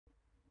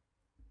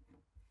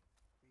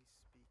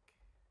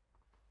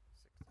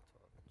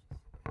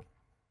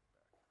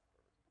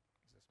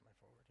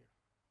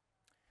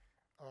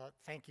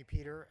Thank you,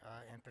 Peter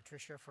and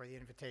Patricia, for the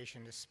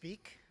invitation to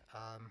speak.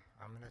 I'm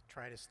going to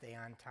try to stay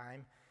on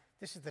time.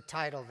 This is the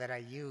title that I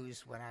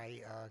use when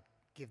I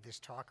give this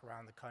talk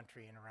around the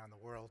country and around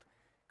the world,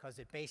 because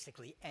it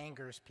basically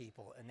angers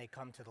people and they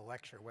come to the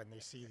lecture when they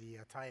see the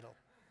title.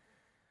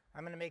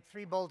 I'm going to make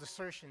three bold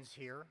assertions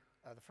here.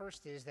 The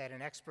first is that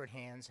in expert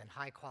hands and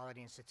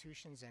high-quality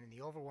institutions, and in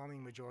the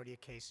overwhelming majority of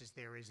cases,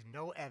 there is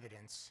no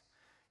evidence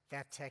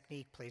that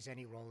technique plays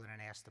any role in an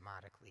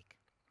anastomotic leak.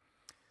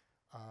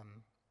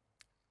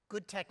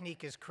 Good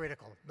technique is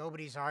critical.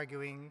 Nobody's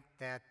arguing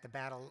that the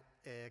battle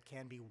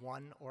can be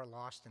won or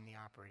lost in the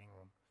operating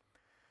room.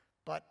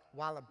 But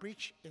while a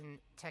breach in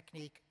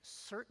technique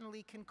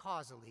certainly can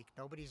cause a leak,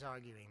 nobody's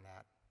arguing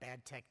that.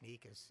 Bad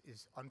technique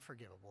is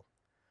unforgivable.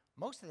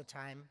 Most of the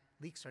time,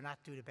 leaks are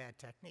not due to bad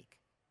technique.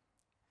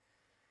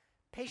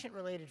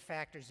 Patient-related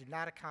factors do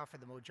not account for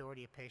the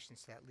majority of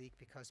patients that leak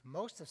because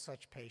most of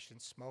such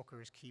patients,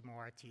 smokers,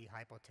 chemo-RT,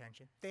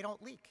 hypotension, they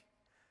don't leak.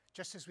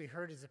 Just as we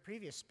heard as the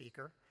previous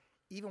speaker,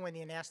 even when the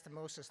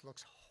anastomosis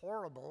looks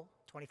horrible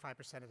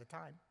 25% of the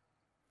time,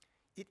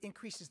 it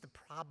increases the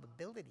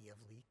probability of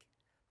leak,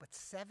 but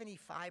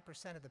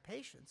 75% of the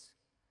patients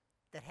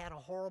that had a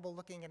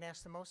horrible-looking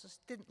anastomosis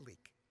didn't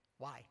leak.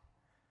 Why?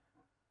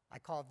 I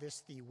call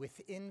this the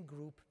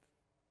within-group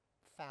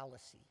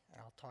fallacy,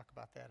 and I'll talk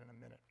about that in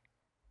a minute.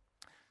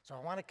 So I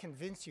want to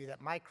convince you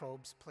that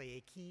microbes play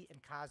a key and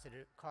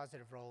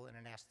causative role in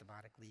an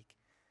anastomotic leak.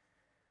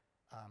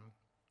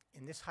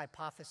 And this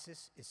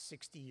hypothesis is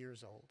 60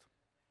 years old.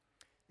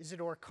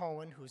 Isidore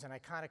Cohen, who's an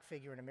iconic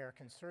figure in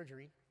American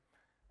surgery,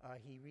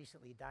 he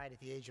recently died at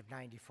the age of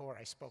 94.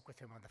 I spoke with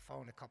him on the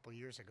phone a couple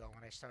years ago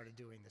when I started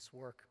doing this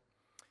work.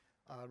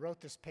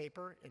 Wrote this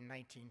paper in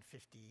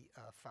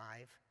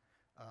 1955,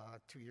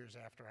 2 years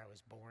after I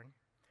was born.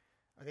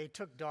 They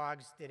took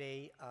dogs, did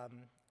a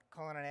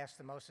colon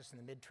anastomosis in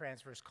the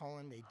mid-transverse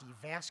colon. They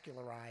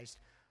devascularized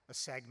a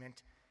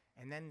segment,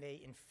 and then they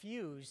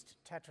infused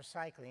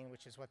tetracycline,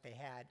 which is what they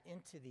had,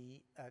 into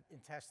the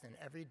intestine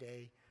every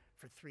day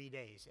for 3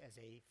 days as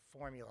a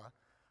formula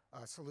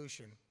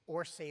solution,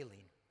 or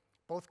saline.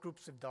 Both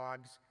groups of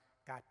dogs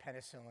got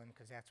penicillin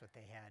because that's what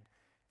they had.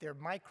 Their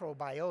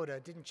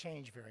microbiota didn't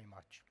change very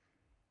much.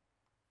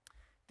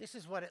 This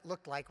is what it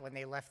looked like when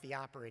they left the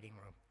operating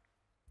room.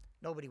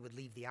 Nobody would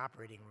leave the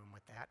operating room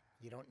with that.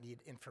 You don't need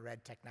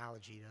infrared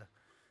technology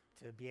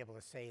to be able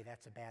to say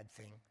that's a bad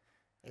thing.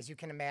 As you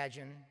can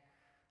imagine,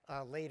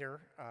 later,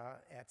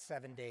 at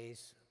 7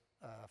 days,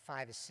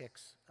 5 to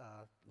 6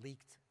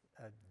 leaked.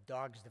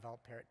 Dogs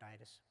developed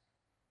peritonitis.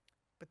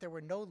 But there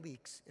were no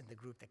leaks in the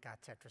group that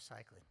got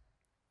tetracycline.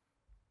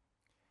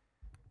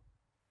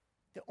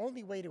 The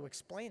only way to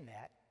explain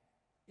that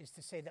is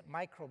to say that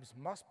microbes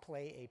must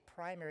play a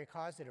primary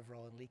causative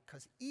role in leak,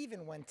 because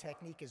even when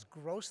technique is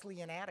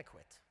grossly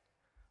inadequate,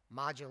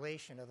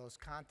 modulation of those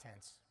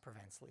contents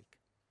prevents leak.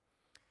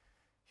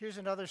 Here's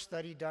another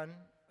study done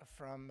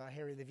from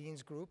Harry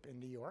Levine's group in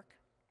New York,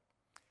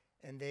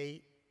 and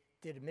they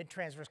did a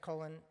mid-transverse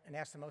colon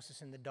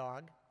anastomosis in the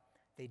dog.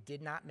 They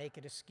did not make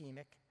it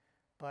ischemic,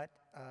 but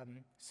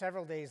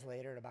several days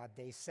later, at about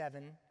day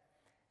 7,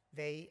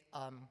 they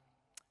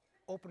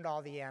opened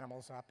all the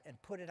animals up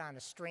and put it on a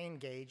strain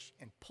gauge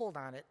and pulled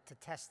on it to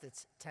test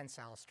its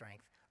tensile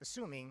strength,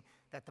 assuming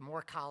that the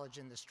more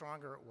collagen, the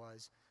stronger it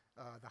was,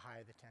 the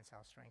higher the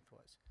tensile strength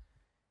was.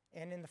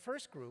 And in the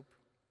first group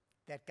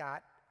that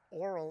got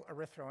oral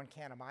erythro and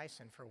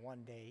kanamycin for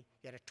 1 day,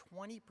 you had a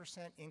 20%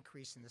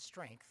 increase in the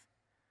strength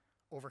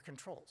over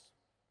controls.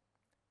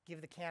 Give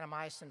the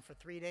kanamycin for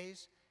 3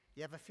 days,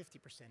 you have a 50%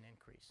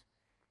 increase.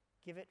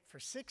 Give it for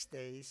 6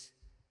 days,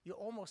 you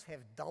almost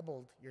have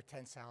doubled your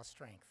tensile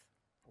strength.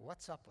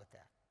 What's up with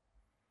that?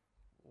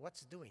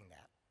 What's doing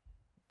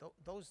that?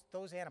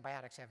 Those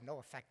antibiotics have no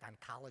effect on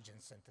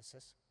collagen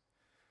synthesis.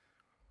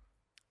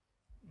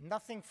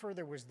 Nothing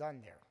further was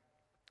done there.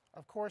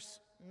 Of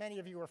course, many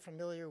of you are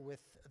familiar with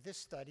this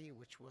study,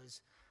 which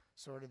was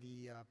sort of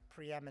the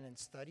preeminent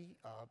study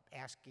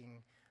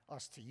asking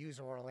us to use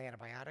oral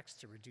antibiotics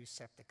to reduce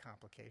septic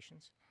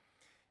complications.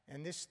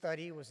 And this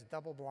study was a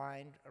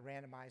double-blind,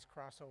 randomized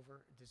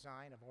crossover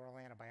design of oral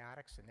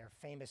antibiotics, and there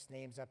are famous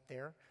names up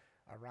there,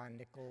 Ron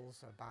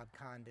Nichols, Bob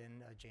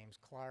Condon, James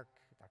Clark,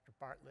 Dr.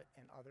 Bartlett,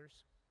 and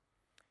others.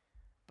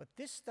 But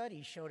this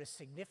study showed a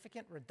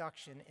significant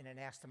reduction in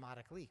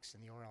anastomotic leaks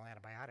in the oral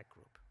antibiotic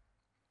group.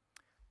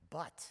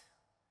 But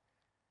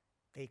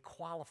they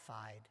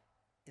qualified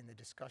in the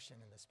discussion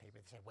in this paper.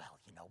 They said, well,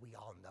 you know, we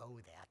all know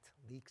that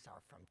leaks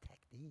are from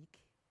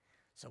technique,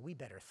 so we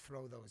better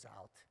throw those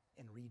out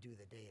and redo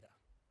the data,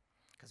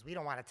 because we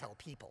don't want to tell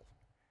people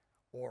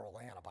oral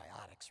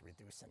antibiotics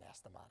reduce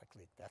anastomotic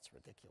leak. That's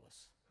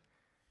ridiculous.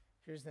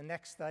 Here's the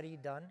next study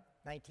done,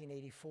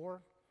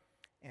 1984,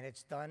 and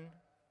it's done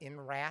in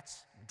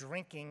rats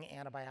drinking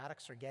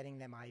antibiotics or getting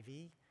them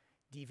IV,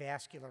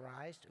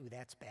 devascularized. Ooh,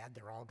 that's bad,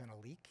 they're all going to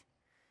leak.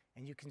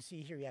 And you can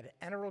see here you had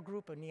an enteral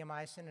group of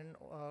neomycin and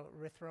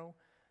erythro,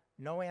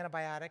 no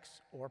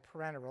antibiotics, or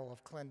parenteral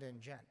of Clinda and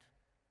Gent.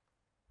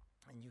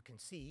 And you can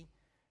see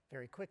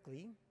very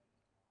quickly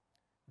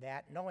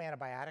that no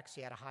antibiotics,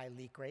 you had a high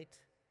leak rate.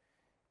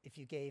 If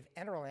you gave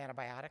enteral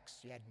antibiotics,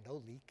 you had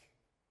no leak.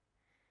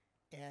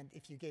 And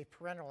if you gave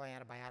parenteral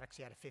antibiotics,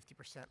 you had a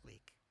 50%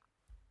 leak.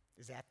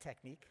 Is that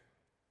technique?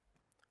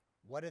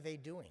 What are they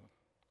doing?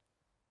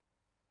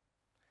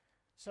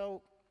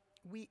 So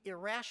we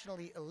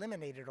irrationally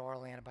eliminated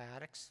oral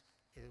antibiotics.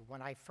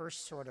 When I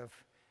first sort of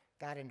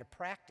got into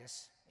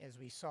practice, as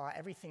we saw,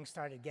 everything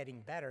started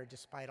getting better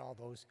despite all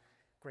those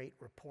great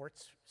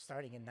reports,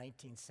 starting in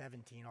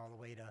 1917 all the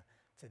way to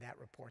that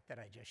report that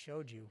I just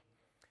showed you.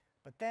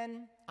 But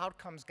then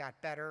outcomes got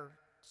better.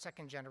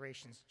 Second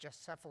generations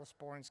just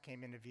cephalosporins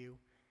came into view,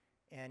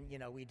 and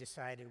we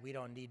decided we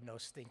don't need no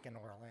stinking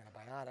oral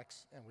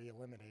antibiotics, and we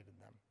eliminated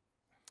them.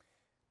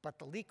 But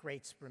the leak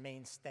rates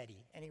remain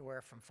steady,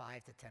 anywhere from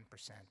 5 to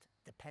 10%,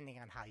 depending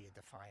on how you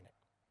define it.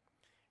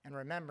 And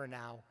remember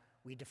now,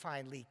 we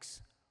define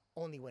leaks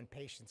only when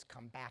patients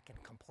come back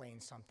and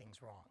complain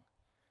something's wrong.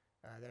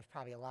 There's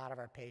probably a lot of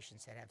our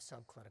patients that have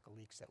subclinical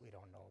leaks that we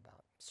don't know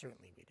about.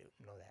 Certainly we do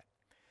know that.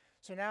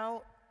 So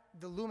now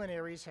the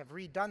luminaries have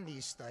redone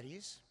these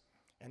studies,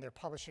 and they're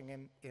publishing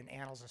them in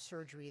Annals of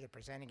Surgery. They're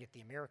presenting at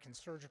the American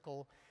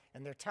Surgical,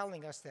 and they're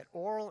telling us that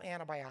oral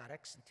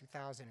antibiotics in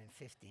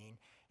 2015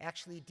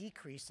 actually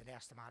decreased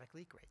anastomotic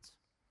leak rates.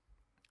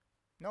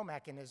 No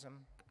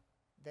mechanism.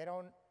 They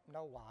don't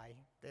know why.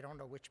 They don't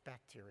know which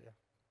bacteria.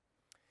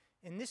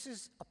 And this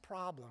is a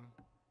problem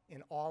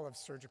in all of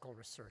surgical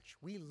research.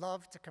 We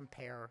love to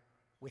compare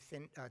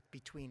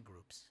between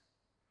groups,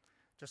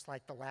 just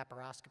like the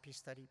laparoscopy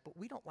study, but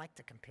we don't like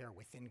to compare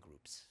within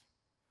groups.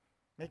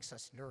 Makes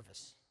us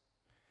nervous.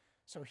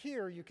 So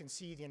here you can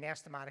see the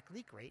anastomotic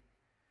leak rate.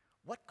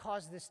 What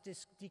caused this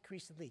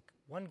decrease in leak?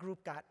 One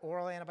group got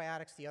oral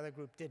antibiotics, the other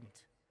group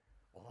didn't.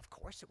 Well, of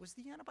course it was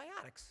the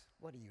antibiotics.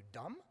 What, are you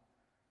dumb?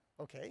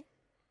 Okay.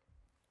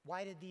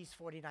 Why did these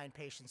 49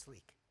 patients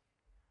leak?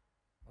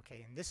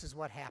 Okay, and this is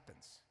what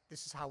happens.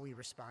 This is how we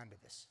respond to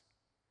this.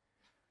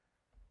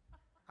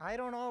 I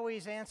don't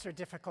always answer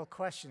difficult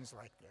questions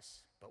like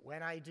this, but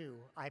when I do,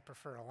 I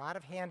prefer a lot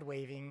of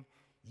hand-waving,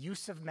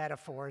 use of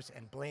metaphors,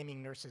 and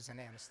blaming nurses and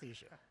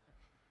anesthesia.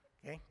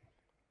 Okay?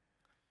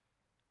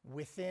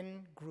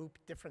 Within group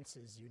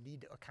differences, you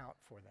need to account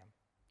for them.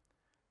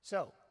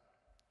 So,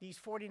 these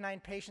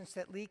 49 patients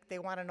that leaked, they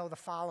want to know the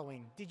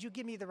following. Did you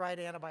give me the right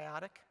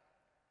antibiotic?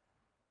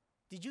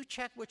 Did you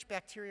check which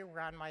bacteria were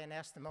on my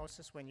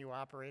anastomosis when you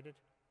operated?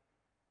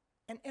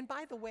 And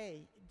by the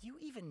way, do you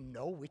even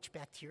know which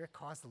bacteria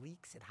cause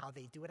leaks and how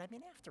they do it? I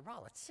mean, after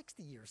all, it's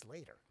 60 years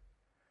later.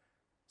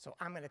 So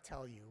I'm going to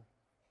tell you,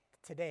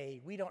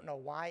 today, we don't know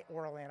why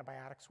oral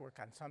antibiotics work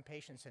on some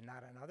patients and not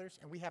on others,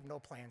 and we have no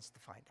plans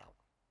to find out.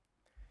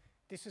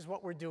 This is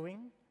what we're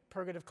doing: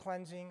 purgative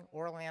cleansing,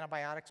 oral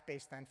antibiotics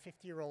based on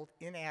 50-year-old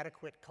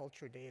inadequate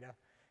culture data,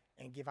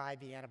 and give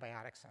IV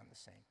antibiotics on the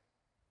same.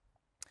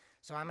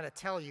 So I'm going to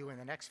tell you in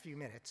the next few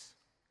minutes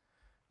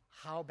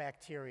how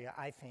bacteria,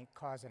 I think,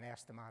 cause an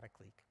anastomotic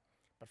leak.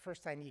 But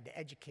first I need to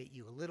educate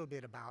you a little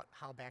bit about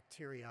how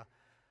bacteria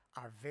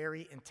are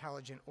very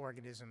intelligent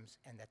organisms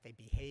and that they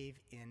behave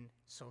in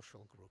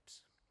social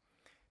groups.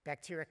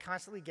 Bacteria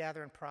constantly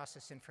gather and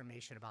process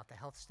information about the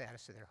health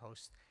status of their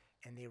host,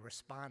 and they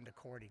respond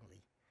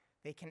accordingly.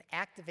 They can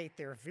activate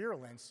their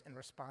virulence in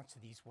response to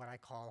these, what I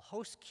call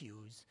host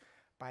cues,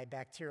 by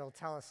bacterial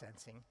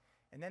telesensing,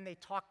 and then they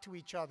talk to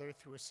each other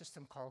through a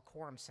system called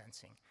quorum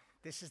sensing.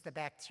 This is the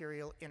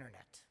bacterial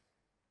internet.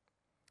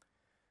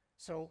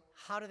 So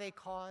how do they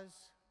cause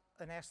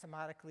an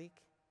anastomotic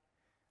leak?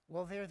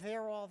 Well, they're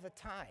there all the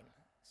time.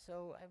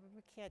 So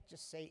we can't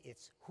just say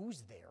it's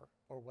who's there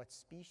or what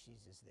species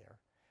is there,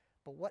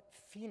 but what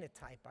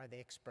phenotype are they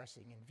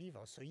expressing in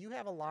vivo? So you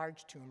have a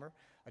large tumor,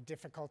 a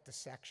difficult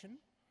dissection,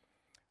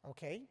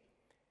 okay?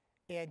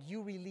 And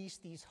you release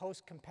these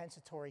host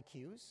compensatory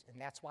cues, and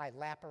that's why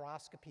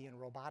laparoscopy and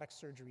robotic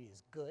surgery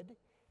is good.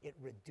 It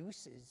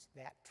reduces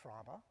that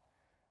trauma,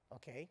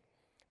 okay?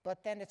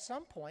 But then at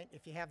some point,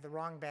 if you have the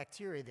wrong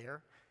bacteria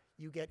there,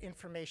 you get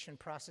information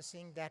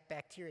processing. That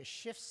bacteria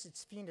shifts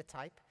its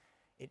phenotype.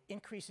 It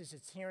increases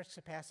its adherence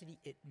capacity.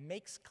 It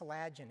makes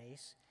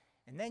collagenase.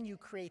 And then you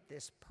create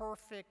this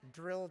perfect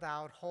drilled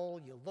out hole.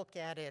 You look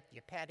at it.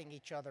 You're patting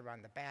each other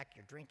on the back.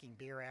 You're drinking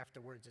beer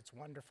afterwards. It's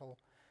wonderful.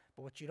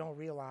 But what you don't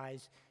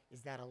realize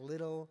is that a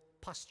little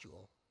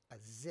pustule, a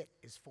zit,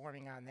 is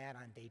forming on that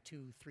on day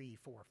 2, 3,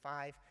 4,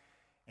 5.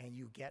 And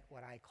you get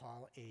what I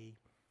call a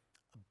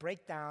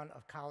breakdown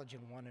of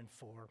collagen 1 and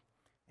 4.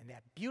 And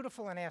that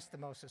beautiful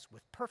anastomosis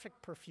with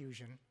perfect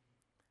perfusion.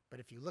 But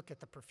if you look at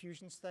the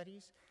perfusion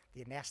studies,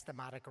 the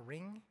anastomotic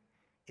ring,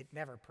 it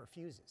never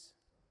perfuses.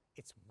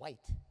 It's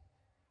white.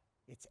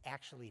 It's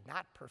actually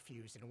not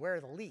perfused. And where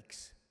are the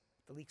leaks?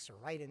 The leaks are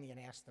right in the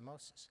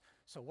anastomosis.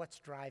 So what's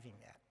driving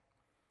that?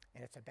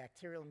 And it's a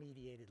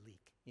bacterial-mediated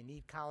leak. You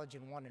need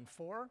collagen 1 and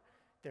 4.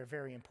 They're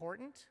very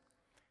important.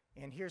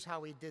 And here's how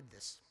we did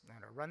this. I'm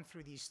going to run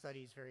through these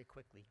studies very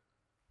quickly.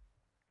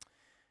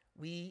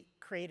 We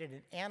created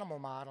an animal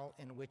model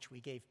in which we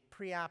gave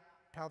pre-op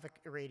pelvic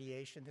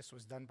irradiation. This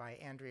was done by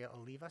Andrea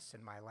Olivas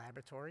in my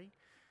laboratory.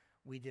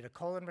 We did a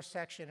colon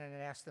resection and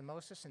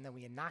anastomosis, and then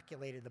we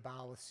inoculated the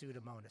bowel with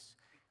Pseudomonas.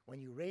 When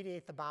you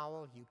radiate the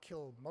bowel, you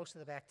kill most of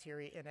the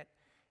bacteria in it,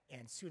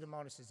 and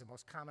Pseudomonas is the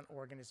most common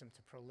organism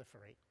to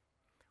proliferate.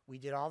 We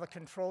did all the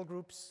control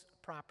groups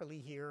properly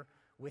here,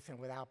 with and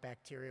without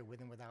bacteria, with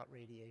and without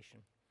radiation.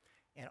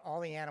 And all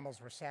the animals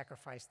were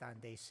sacrificed on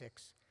day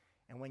 6.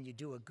 And when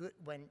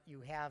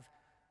you have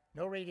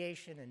no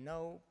radiation and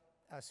no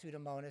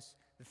Pseudomonas,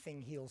 the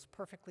thing heals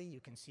perfectly.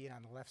 You can see it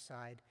on the left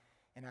side.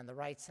 And on the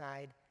right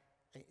side,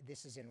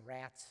 this is in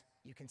rats.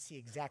 You can see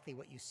exactly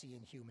what you see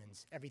in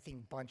humans.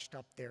 Everything bunched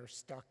up there,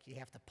 stuck. You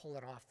have to pull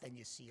it off, then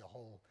you see a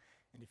hole.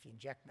 And if you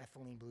inject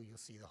methylene blue, you'll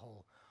see the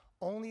hole.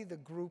 Only the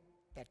group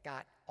that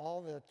got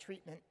all the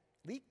treatment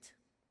leaked.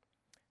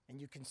 And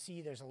you can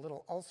see there's a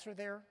little ulcer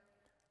there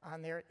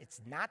on there.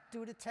 It's not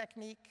due to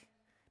technique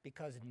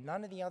because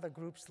none of the other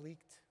groups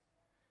leaked.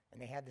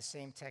 And they had the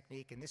same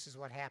technique. And this is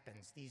what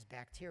happens. These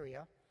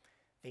bacteria,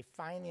 they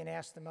find the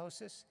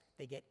anastomosis,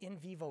 they get in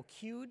vivo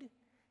cued,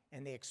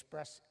 and they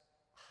express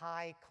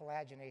high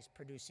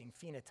collagenase-producing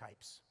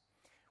phenotypes.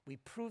 We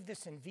proved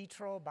this in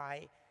vitro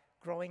by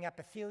growing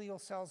epithelial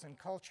cells in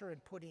culture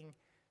and putting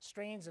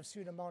strains of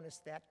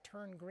Pseudomonas that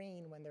turn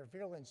green when their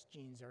virulence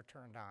genes are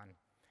turned on.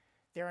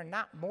 There are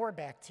not more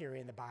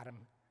bacteria in the bottom.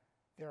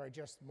 There are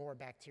just more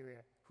bacteria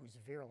whose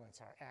virulence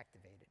are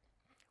activated.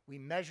 We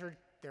measured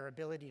their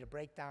ability to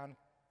break down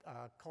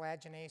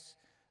collagenase,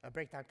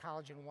 break down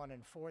collagen 1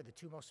 and 4, the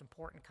two most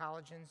important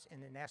collagens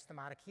in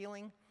anastomotic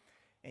healing.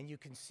 And you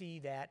can see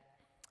that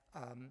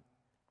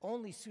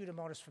only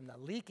Pseudomonas from the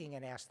leaking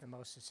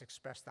anastomosis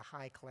express the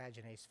high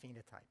collagenase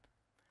phenotype.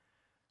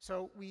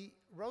 So we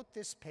wrote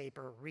this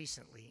paper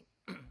recently,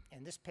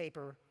 and this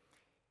paper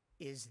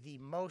is the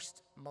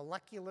most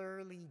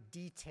molecularly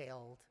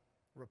detailed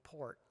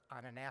report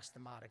on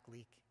anastomotic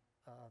leak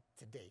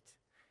to date.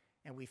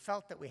 And we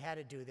felt that we had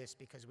to do this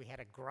because we had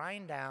to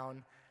grind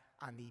down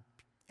on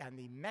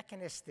the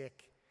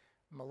mechanistic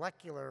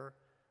molecular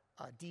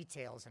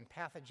details and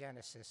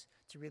pathogenesis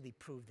to really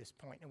prove this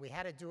point. And we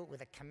had to do it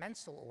with a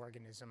commensal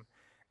organism,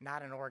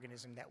 not an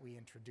organism that we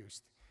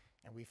introduced.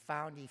 And we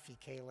found E.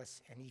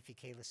 faecalis, and E.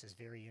 faecalis is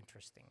very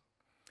interesting.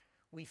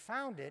 We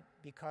found it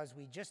because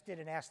we just did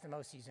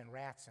anastomoses in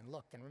rats and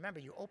looked. And remember,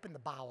 you open the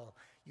bowel,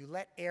 you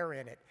let air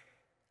in it.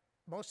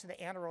 Most of the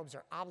anaerobes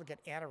are obligate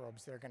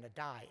anaerobes. They're going to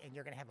die, and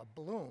you're going to have a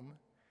bloom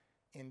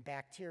in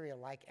bacteria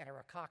like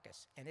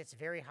Enterococcus, and it's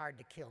very hard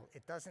to kill.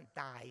 It doesn't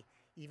die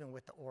even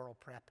with the oral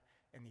prep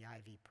and the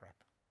IV prep.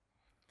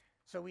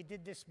 So we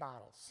did this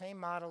model, same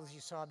model as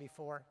you saw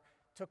before,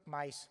 took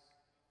mice,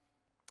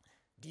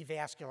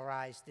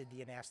 devascularized, did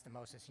the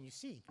anastomosis, and you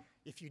see,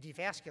 if you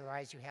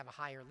devascularize, you have a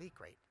higher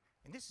leak rate.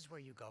 And this is where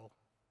you go,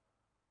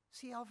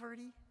 see,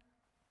 Alverdy?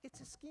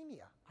 It's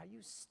ischemia. Are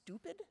you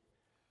stupid?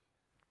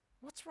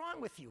 What's wrong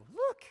with you?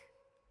 Look!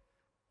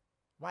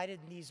 Why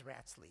didn't these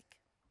rats leak?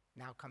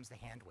 Now comes the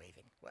hand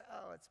waving.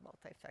 Well, it's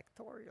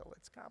multifactorial,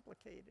 it's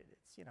complicated,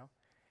 it's, you know.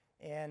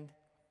 And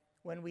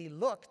when we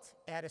looked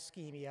at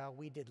ischemia,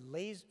 we did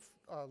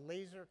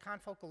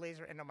confocal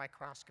laser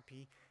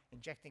endomicroscopy,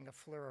 injecting a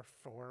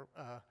fluorophore,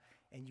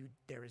 and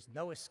there is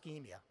no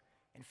ischemia.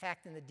 In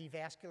fact, in the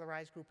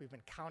devascularized group, we've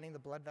been counting the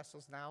blood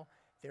vessels now.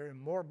 There are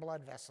more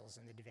blood vessels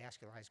in the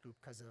devascularized group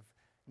because of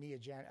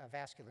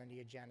vascular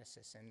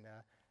neogenesis, and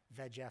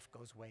VEGF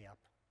goes way up.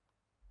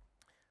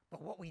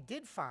 But what we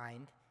did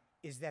find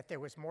is that there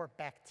was more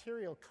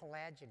bacterial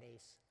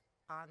collagenase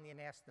on the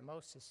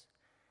anastomosis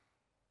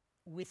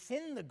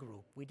within the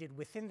group. We did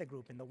within the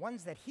group. And the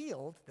ones that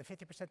healed, the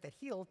 50% that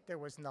healed, there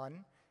was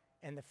none.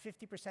 And the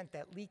 50%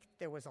 that leaked,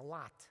 there was a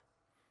lot.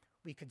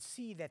 We could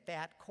see that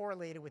that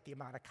correlated with the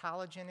amount of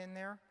collagen in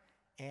there,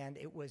 and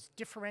it was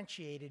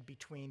differentiated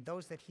between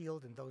those that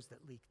healed and those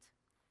that leaked.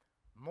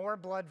 More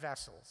blood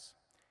vessels.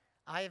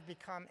 I have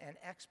become an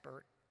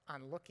expert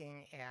on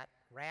looking at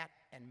rat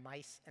and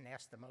mice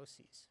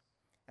anastomoses.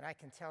 And I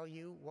can tell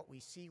you what we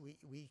see.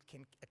 We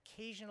can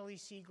occasionally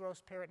see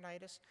gross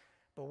peritonitis,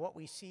 but what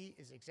we see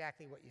is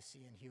exactly what you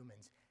see in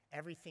humans.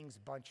 Everything's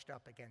bunched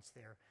up against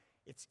there.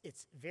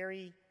 It's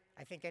very,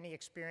 I think any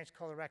experienced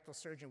colorectal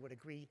surgeon would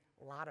agree,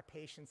 a lot of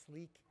patients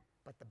leak,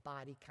 but the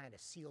body kind of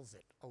seals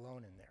it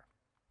alone in there.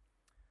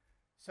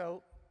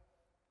 So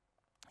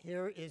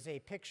here is a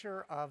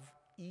picture of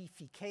E.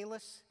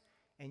 faecalis,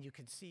 and you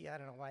can see, I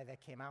don't know why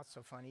that came out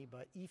so funny,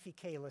 but E.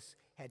 faecalis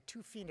had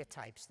two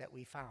phenotypes that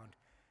we found.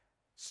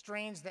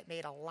 Strains that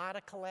made a lot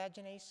of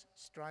collagenase,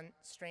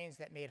 strains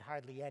that made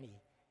hardly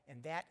any.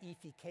 And that E.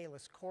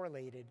 faecalis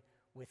correlated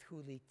with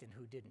who leaked and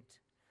who didn't.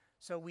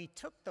 So we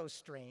took those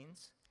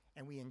strains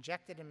and we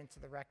injected them into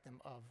the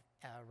rectum of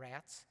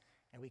rats,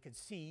 and we could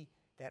see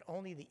that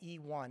only the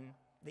E1,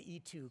 the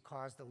E2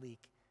 caused the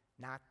leak,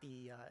 not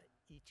the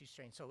E2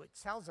 strain. So it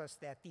tells us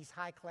that these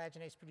high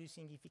collagenase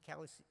producing E.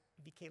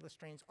 faecalis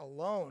strains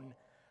alone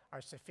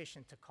are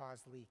sufficient to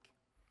cause leak.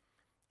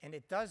 And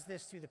it does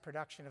this through the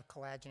production of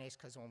collagenase,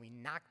 because when we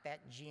knock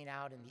that gene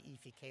out in the E.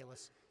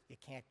 faecalis, you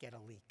can't get a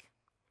leak.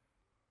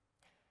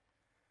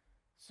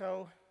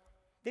 So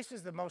this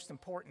is the most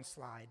important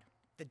slide.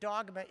 The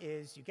dogma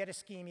is you get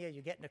ischemia,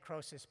 you get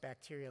necrosis,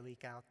 bacteria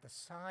leak out. The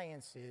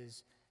science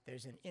is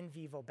there's an in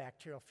vivo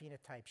bacterial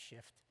phenotype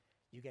shift.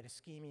 You get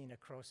ischemia,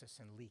 necrosis,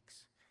 and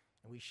leaks.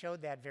 And we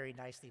showed that very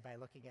nicely by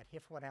looking at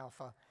HIF-1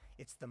 alpha.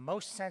 It's the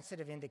most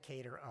sensitive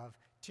indicator of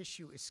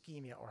tissue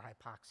ischemia or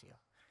hypoxia.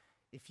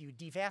 If you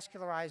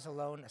devascularize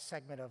alone a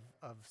segment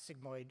of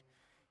sigmoid,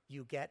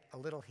 you get a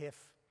little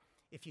HIF.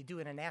 If you do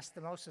an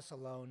anastomosis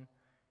alone,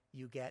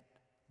 you get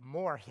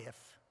more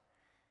HIF.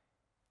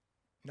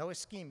 No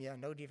ischemia,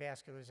 no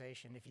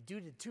devascularization. If you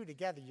do the two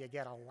together, you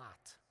get a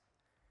lot.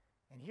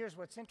 And here's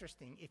what's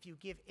interesting. If you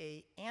give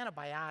an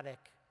antibiotic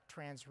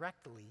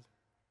transrectally,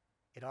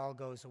 it all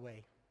goes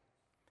away.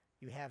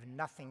 You have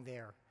nothing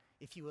there.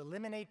 If you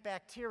eliminate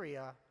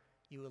bacteria,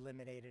 you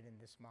eliminate it in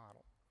this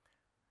model.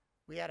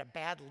 We had a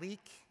bad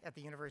leak at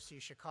the University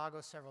of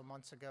Chicago several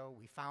months ago.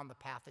 We found the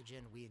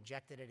pathogen. We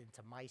injected it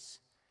into mice,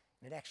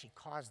 and it actually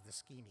caused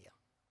ischemia.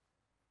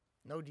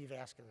 No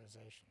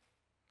devascularization.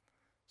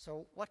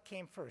 So what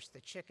came first, the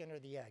chicken or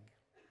the egg?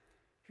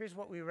 Here's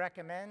what we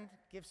recommend.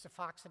 Give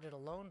cefoxitin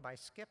alone by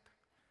skip.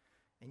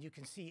 And you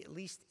can see, at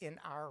least in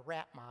our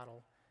rat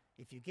model,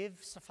 if you give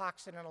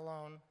cefoxitin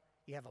alone,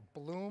 you have a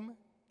bloom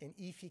in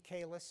E.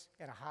 faecalis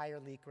and a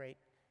higher leak rate.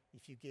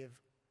 If you give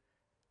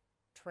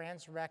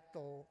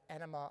transrectal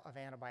enema of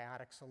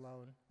antibiotics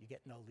alone, you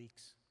get no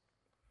leaks.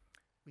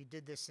 We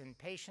did this in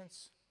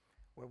patients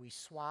where we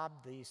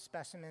swabbed the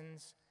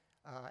specimens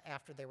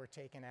after they were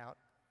taken out,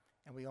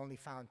 and we only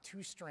found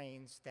 2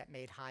 strains that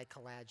made high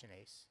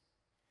collagenase,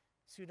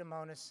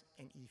 Pseudomonas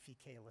and E.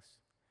 faecalis.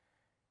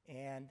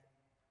 And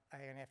I'm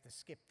going to have to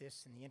skip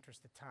this in the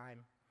interest of time,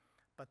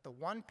 but the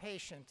one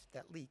patient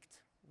that leaked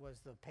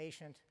was the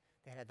patient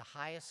that had the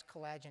highest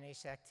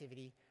collagenase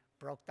activity,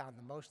 broke down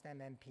the most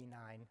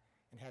MMP9,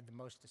 and had the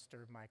most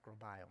disturbed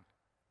microbiome.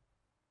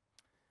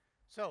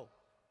 So,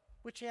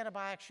 which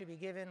antibiotics should be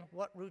given?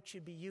 What route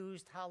should be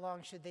used? How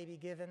long should they be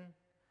given?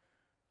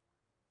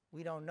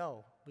 We don't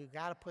know. We've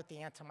got to put the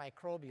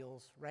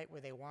antimicrobials right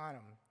where they want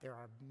them. There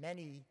are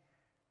many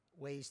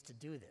ways to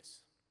do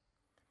this.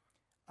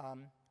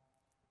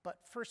 But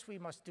first we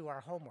must do our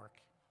homework.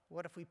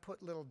 What if we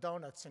put little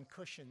donuts and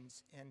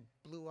cushions and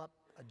blew up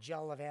a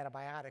gel of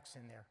antibiotics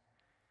in there?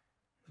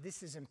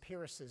 This is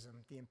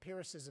empiricism. The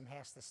empiricism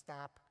has to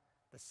stop.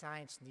 The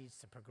science needs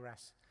to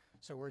progress.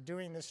 So we're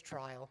doing this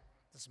trial.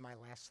 This is my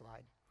last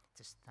slide.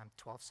 I'm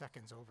 12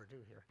 seconds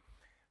overdue here.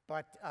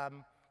 But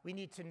we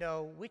need to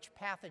know which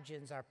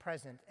pathogens are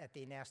present at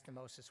the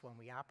anastomosis when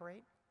we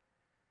operate.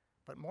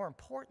 But more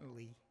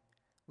importantly,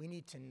 we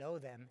need to know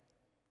them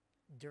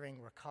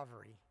during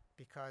recovery,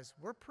 because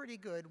we're pretty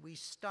good. We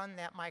stun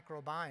that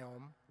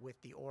microbiome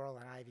with the oral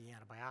and IV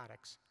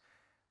antibiotics.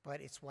 But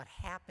it's what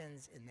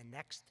happens in the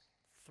next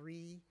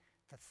 3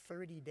 to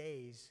 30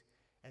 days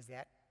as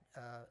that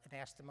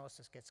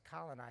anastomosis gets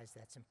colonized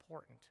that's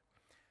important.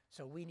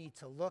 So we need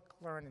to look,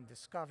 learn, and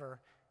discover,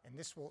 and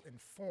this will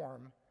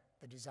inform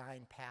the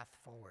design path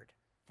forward.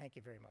 Thank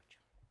you very much.